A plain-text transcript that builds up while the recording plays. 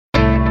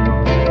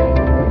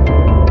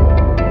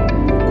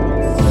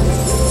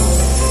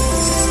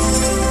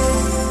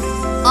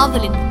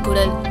ஆவலின்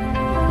குரல்.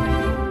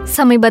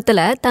 சமீபத்தில்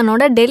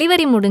தன்னோட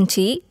டெலிவரி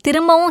முடிஞ்சு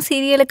திரும்பவும்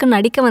சீரியலுக்கு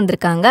நடிக்க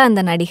வந்திருக்காங்க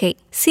அந்த நடிகை.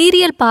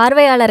 சீரியல்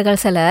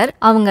பார்வையாளர்கள் சிலர்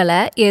அவங்கள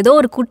ஏதோ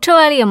ஒரு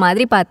குற்றவாளிய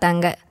மாதிரி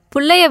பார்த்தாங்க.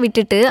 புள்ளைய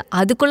விட்டுட்டு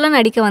அதுக்குள்ள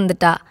நடிக்க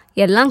வந்துட்டா,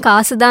 எல்லாம்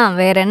காசுதான்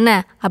வேற என்ன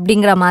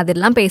அப்படிங்கிற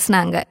மாதிரிலாம்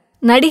பேசினாங்க.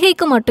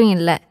 நடிகைக்கு மட்டும்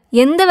இல்லை,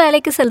 எந்த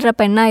வேலைக்கு செல்ற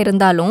பெண்ணா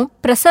இருந்தாலும்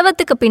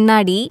பிரசவத்துக்கு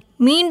பின்னாடி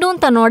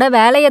மீண்டும் தன்னோட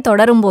வேலையை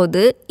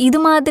தொடரும்போது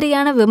இது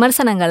மாதிரியான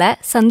விமர்சனங்களை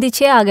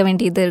சந்திச்சே ஆக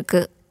வேண்டியது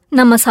இருக்கு.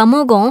 நம்ம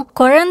சமூகம்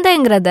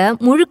குழந்தைங்கிறத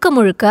முழுக்க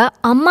முழுக்க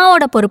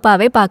அம்மாவோட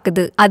பொறுப்பாவே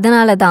பாக்குது.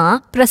 அதனாலதான்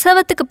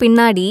பிரசவத்துக்கு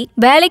பின்னாடி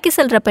வேலைக்கு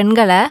செல்ற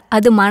பெண்களை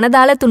அது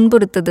மனதால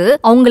துன்புறுத்துது,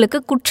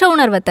 அவங்களுக்கு குற்ற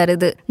உணர்வை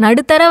தருது.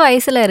 நடுத்தர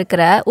வயசுல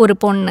இருக்கிற ஒரு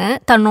பொண்ணு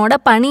தன்னோட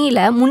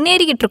பணியில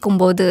முன்னேறிக்கிட்டு இருக்கும்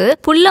போது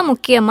புள்ள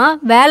முக்கியமா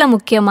வேலை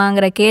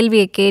முக்கியமாங்கிற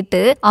கேள்வியை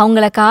கேட்டு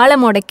அவங்கள காலை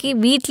முடக்கி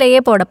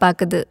வீட்லயே போட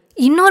பாக்குது.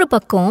 இன்னொரு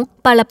பக்கம்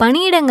பல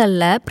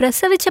பணியிடங்கள்ல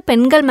பிரசவிச்ச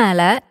பெண்கள்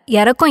மேல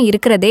இறக்கம்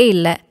இருக்கிறதே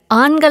இல்லை.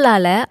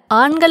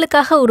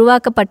 ஆண்களுக்காக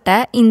உருவாக்கப்பட்ட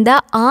இந்த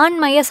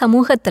ஆண்மய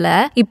சமூகத்துல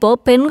இப்போ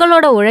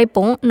பெண்களோட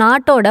உழைப்பும்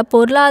நாட்டோட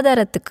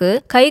பொருளாதாரத்துக்கு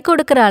கை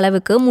கொடுக்கிற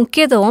அளவுக்கு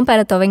முக்கியத்துவம் பெற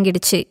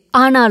துவங்கிடுச்சு.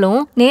 ஆனாலும்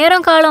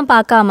நேரம் காலம்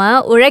பார்க்காம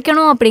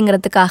உழைக்கணும்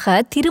அப்படிங்கறதுக்காக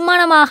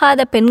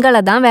திருமணமாகாத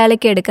பெண்களை தான்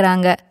வேலைக்கு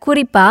எடுக்கிறாங்க.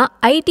 குறிப்பா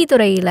ஐடி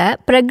துறையில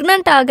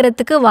பிரெக்னன்ட்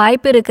ஆகிறதுக்கு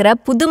வாய்ப்பு இருக்கிற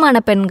புதுமண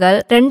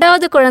பெண்கள்,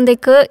 2வது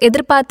குழந்தைக்கு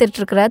எதிர்பார்த்துட்டு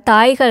இருக்கிற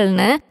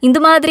தாய்கள்னு இந்த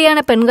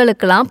மாதிரியான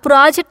பெண்களுக்கெல்லாம்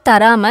ப்ராஜெக்ட்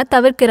தராம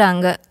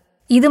தவிர்க்கிறாங்க.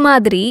 இது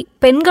மாதிரி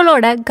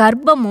பெண்களோட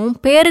கர்ப்பமும்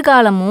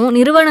பேறுகாலமும்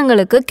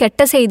நிறுவனங்களுக்கு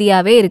கெட்ட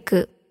செய்தியாவே இருக்கு.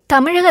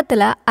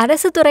 தமிழகத்துல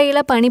அரசு துறையில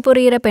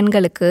பணிபுரிகிற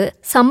பெண்களுக்கு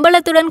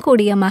சம்பளத்துடன்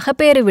கூடிய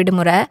மகப்பேறு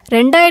விடுமுறை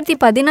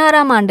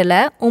 2016ஆம் ஆண்டுல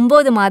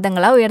 9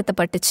 மாதங்களா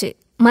உயர்த்தப்பட்டுச்சு.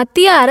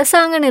 மத்திய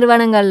அரசாங்க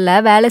நிறுவனங்கள்ல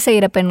வேலை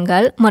செய்யற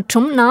பெண்கள்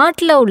மற்றும்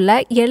நாட்டுல உள்ள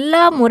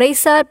எல்லா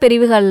முறைசார்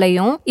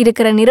பிரிவுகள்லயும்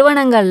இருக்கிற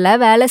நிறுவனங்கள்ல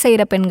வேலை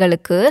செய்யற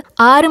பெண்களுக்கு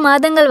 6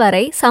 மாதங்கள்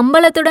வரை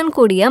சம்பளத்துடன்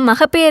கூடிய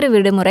மகப்பேறு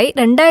விடுமுறை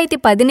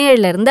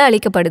 2017 இருந்து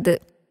அளிக்கப்படுது.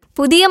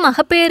 புதிய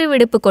மகப்பேறு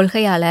விடுப்பு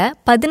கொள்கையால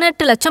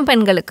 18 லட்சம்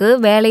பெண்களுக்கு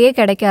வேலையே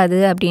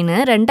கிடைக்காது அப்படின்னு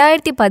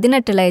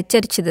 2018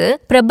 எச்சரிச்சது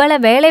பிரபல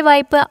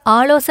வேலைவாய்ப்பு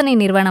ஆலோசனை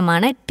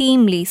நிறுவனமான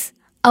டீம் லீஸ்.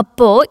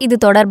 அப்போ இது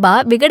தொடர்பா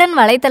விகடன்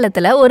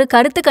வலைத்தளத்துல ஒரு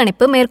கருத்து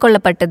கணிப்பு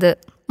மேற்கொள்ளப்பட்டது.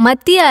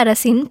 மத்திய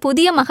அரசின்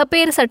புதிய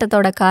மகப்பேறு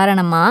சட்டத்தோட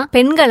காரணமா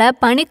பெண்களை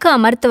பணிக்கு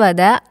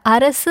அமர்த்துவத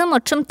அரசு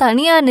மற்றும்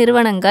தனியார்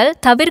நிறுவனங்கள்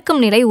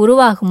தவிர்க்கும் நிலை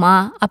உருவாகுமா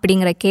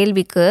அப்படிங்கிற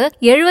கேள்விக்கு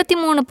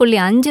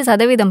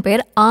 73.5%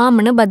 பேர்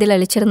ஆம்னு பதில்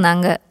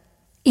அளிச்சிருந்தாங்க.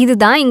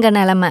 இதுதான் இங்க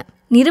நிலைமை.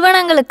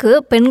 நிறுவனங்களுக்கு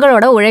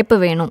பெண்களோட உழைப்பு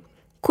வேணும்,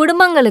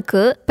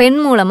 குடும்பங்களுக்கு பெண்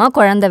மூலமா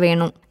குழந்தை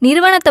வேணும்.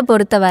 நிறுவனத்தை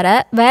பொறுத்தவரை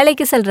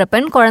வேலைக்கு செல்ற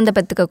பெண் குழந்தை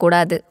பெத்துக்க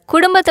கூடாது,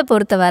 குடும்பத்தை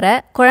பொறுத்தவரை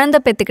குழந்தை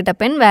பெத்துக்கிட்ட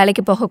பெண்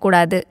வேலைக்கு போக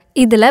கூடாது.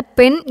 இதுல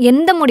பெண்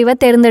எந்த முடிவை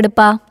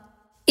தேர்ந்தெடுப்பா?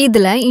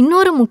 இதுல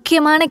இன்னொரு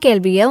முக்கியமான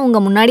கேள்வியை உங்க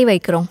முன்னாடி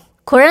வைக்கிறோம்.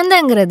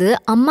 குழந்தைங்கிறது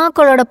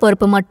அம்மாக்களோட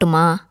பொறுப்பு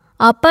மட்டுமா?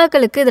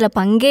 அப்பாக்களுக்கு இதுல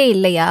பங்கே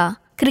இல்லையா?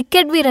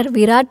 கிரிக்கெட் வீரர்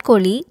விராட்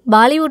கோலி,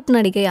 பாலிவுட்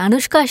நடிகை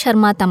அனுஷ்கா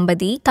சர்மா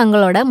தம்பதி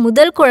தங்களோட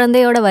முதல்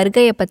குழந்தையோட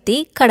வருகையை பத்தி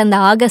கடந்த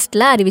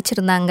ஆகஸ்ட்ல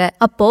அறிவிச்சிருந்தாங்க.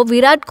 அப்போ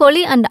விராட்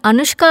கோலி அண்ட்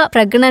அனுஷ்கா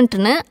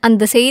பிரெக்னன்ட்னு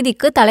அந்த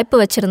செய்திக்கு தலைப்பு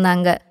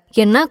வச்சிருந்தாங்க.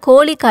 என்ன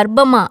கோலி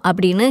கர்ப்பமா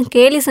அப்படின்னு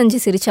கேலி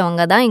செஞ்சு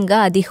சிரிச்சவங்க தான் இங்க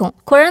அதிகம்.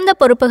 குழந்தை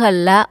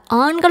பொறுப்புகள்ல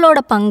ஆண்களோட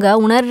பங்கை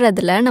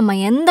உணர்றதுல நம்ம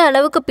எந்த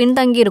அளவுக்கு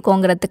பின்தங்கி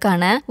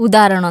இருக்கோங்கிறதுக்கான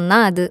உதாரணம்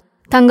தான் அது.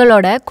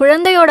 தங்களோட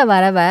குழந்தையோட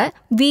வரவை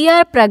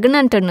விஆர்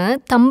பிரெக்னன்ட்னு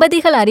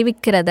தம்பதிகள்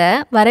அறிவிக்கிறத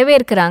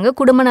வரவேற்கிறாங்க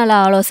குடும்ப நல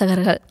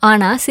ஆலோசகர்கள்.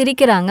 ஆனா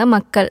சிரிக்கிறாங்க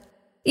மக்கள்.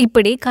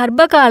 இப்படி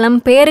கர்ப்பகாலம்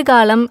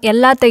பேறுகாலம்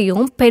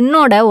எல்லாத்தையும்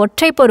பெண்ணோட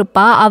ஒற்றை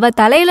பொறுப்பா அவ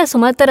தலையில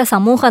சுமத்துற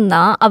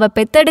சமூகம்தான் அவ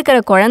பெத்தெடுக்கிற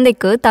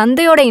குழந்தைக்கு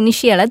தந்தையோட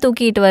இனிஷியலை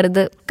தூக்கிட்டு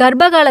வருது.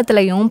 கர்ப்ப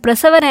காலத்திலையும்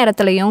பிரசவ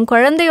நேரத்திலையும்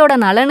குழந்தையோட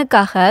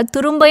நலனுக்காக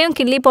துரும்பையும்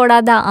கிள்ளி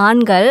போடாத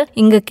ஆண்கள்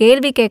இங்கு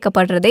கேள்வி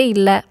கேட்கப்படுறதே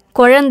இல்லை.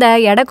 குழந்தை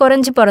எடை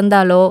குறைஞ்சு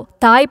பிறந்தாலோ,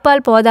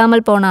 தாய்ப்பால்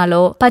போதாமல்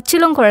போனாலோ,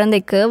 பச்சிலும்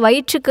குழந்தைக்கு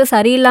வயிற்றுக்கு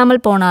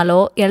சரியில்லாமல்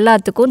போனாலோ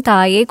எல்லாத்துக்கும்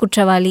தாயே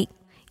குற்றவாளி.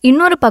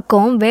 இன்னொரு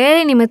பக்கம் வேலை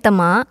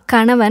நிமித்தமா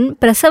கணவன்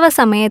பிரசவ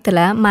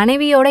சமயத்துல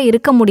மனைவியோட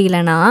இருக்க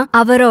முடியலனா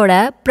அவரோட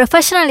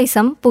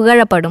ப்ரொஃபஷனலிசம்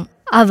புகழப்படும்.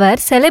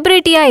 அவர்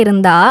செலிபிரிட்டியா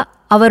இருந்தா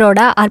அவரோட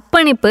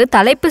அர்ப்பணிப்பு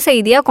தலைப்பு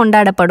செய்தியா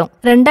கொண்டாடப்படும்.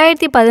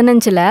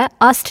 2015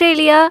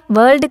 ஆஸ்திரேலியா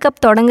வேர்ல்டு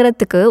கப்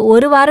தொடங்குறதுக்கு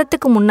 1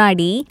 வாரத்துக்கு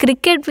முன்னாடி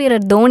கிரிக்கெட்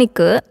வீரர்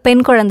தோனிக்கு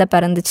பெண் குழந்தை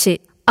பிறந்துச்சு.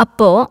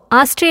 அப்போ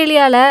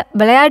ஆஸ்திரேலியால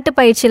விளையாட்டு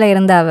பயிற்சியில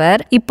இருந்த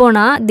அவர், இப்போ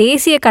நான்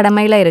தேசிய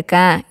கடமையில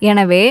இருக்கேன்,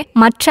 எனவே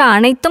மற்ற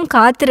அனைத்தும்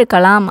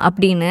காத்திருக்கலாம்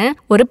அப்படின்னு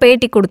ஒரு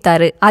பேட்டி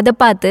கொடுத்தாரு. அதை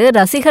பார்த்து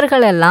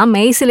ரசிகர்கள் எல்லாம்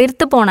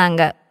மெய்சிலிர்த்து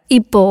போனாங்க.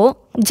 இப்போ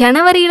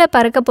ஜனவரியில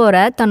பறக்க போற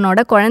தன்னோட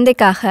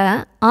குழந்தைக்காக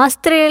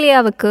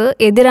ஆஸ்திரேலியாவுக்கு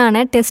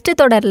எதிரான டெஸ்ட்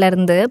தொடர்ல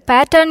இருந்து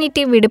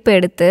பேட்டர்னிட்டி விடுப்பு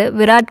எடுத்து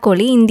விராட்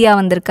கோலி இந்தியா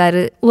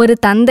வந்திருக்காரு. ஒரு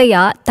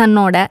தந்தையா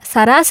தன்னோட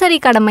சராசரி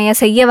கடமையை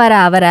செய்ய வர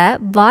அவரை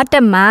வாட்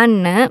அ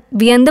மேன்னு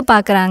வியந்து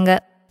பாக்குறாங்க.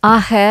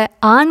 ஆக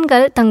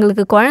ஆண்கள்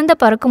தங்களுக்கு குழந்தை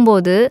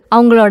பிறக்கும்போது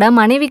அவங்களோட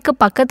மனைவிக்கு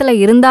பக்கத்துல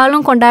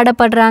இருந்தாலும்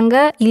கொண்டாடப்படுறாங்க,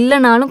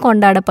 இல்லைனாலும்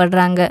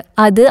கொண்டாடப்படுறாங்க.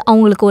 அது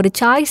அவங்களுக்கு ஒரு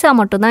சாய்ஸா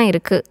மட்டும்தான்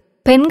இருக்கு.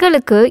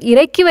 பெண்களுக்கு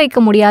இறக்கி வைக்க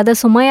முடியாத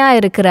சுமையா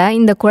இருக்கிற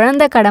இந்த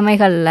குழந்தை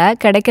கடமைகள்ல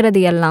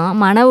கிடைக்கிறது எல்லாம்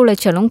மன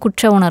உளைச்சலும்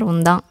குற்ற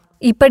உணர்வும் தான்.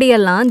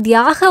 இப்படியெல்லாம்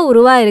தியாக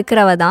உருவா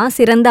இருக்கிறவ தான்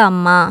சிறந்த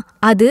அம்மா,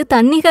 அது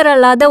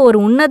தன்னிகரல்லாத ஒரு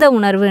உன்னத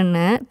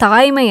உணர்வுன்னு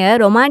தாய்மையை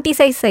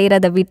ரொமான்டிசைஸ்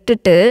செய்யறத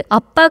விட்டுட்டு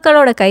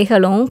அப்பாக்களோட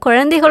கைகளும்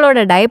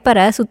குழந்தைகளோட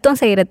டைப்பரை சுத்தம்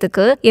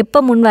செய்யறதுக்கு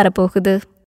எப்ப முன் வரப்போகுது?